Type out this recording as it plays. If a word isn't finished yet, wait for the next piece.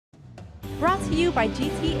Brought to you by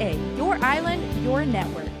GTA, your island, your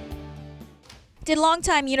network. Did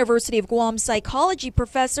longtime University of Guam psychology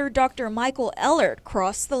professor Dr. Michael Ehlert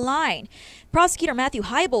cross the line? Prosecutor Matthew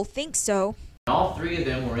Heibel thinks so. All three of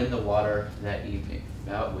them were in the water that evening,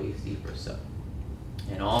 about waist deep or so.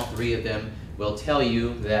 And all three of them will tell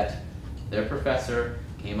you that their professor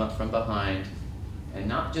came up from behind and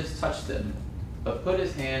not just touched them, but put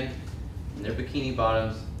his hand in their bikini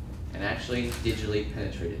bottoms and actually digitally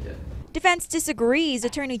penetrated them. Defense disagrees.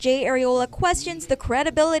 Attorney Jay Areola questions the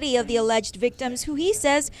credibility of the alleged victims, who he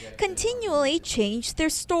says continually changed their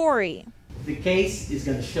story. The case is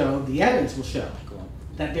going to show, the evidence will show,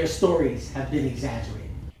 that their stories have been exaggerated.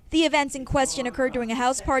 The events in question occurred during a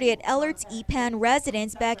house party at Ehlert's Ipan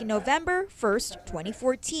residence back in November 1st,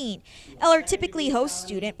 2014. Ehlert typically hosts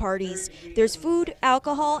student parties. There's food,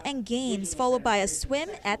 alcohol, and games, followed by a swim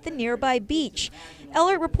at the nearby beach.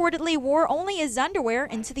 Ehlert reportedly wore only his underwear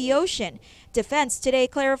into the ocean. Defense today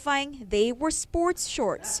clarifying they were sports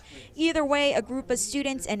shorts. Either way, a group of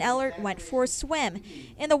students and Ehlert went for a swim.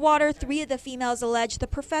 In the water, three of the females allege the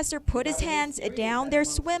professor put his hands down their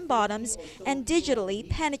swim bottoms and digitally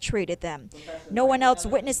penetrated them. No one else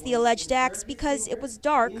witnessed the alleged acts because it was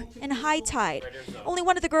dark and high tide. Only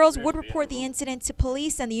one of the girls would report the incident to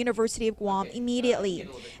police and the University of Guam immediately.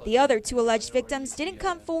 The other two alleged victims didn't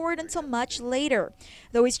come forward until much later.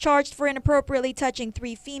 Though he's charged for inappropriately touching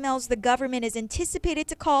three females, the government is anticipated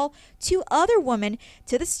to call two other women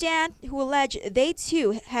to the stand who allege they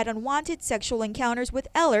too had unwanted sexual encounters with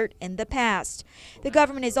Ehlert in the past. The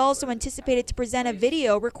government is also anticipated to present a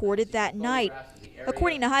video recorded that night.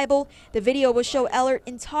 According to Heibel, the video will show Ehlert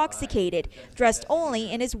intoxicated, dressed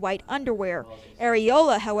only in his white underwear.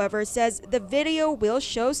 Areola, however, says the video will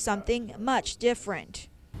show something much different.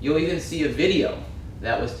 You'll even see a video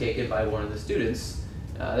that was taken by one of the students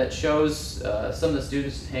that shows some of the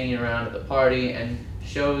students hanging around at the party and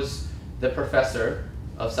shows the professor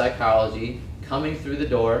of psychology coming through the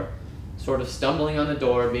door, sort of stumbling on the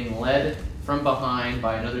door, being led from behind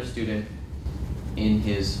by another student in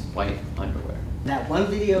his white underwear. That one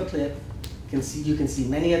video clip, you can see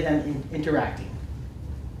many of them interacting,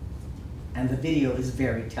 and the video is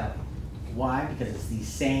very telling. Why? Because it's these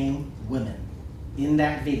same women in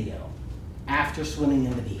that video after swimming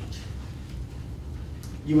in the beach.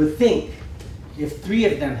 You would think if three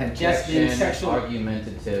of them had just been sexually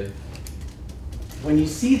argumentative. When you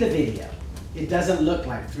see the video, it doesn't look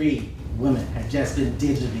like three women had just been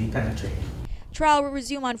digitally penetrated. Trial will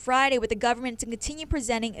resume on Friday with the government to continue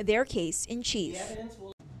presenting their case in chief.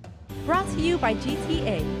 Brought to you by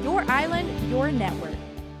GTA, your island, your network.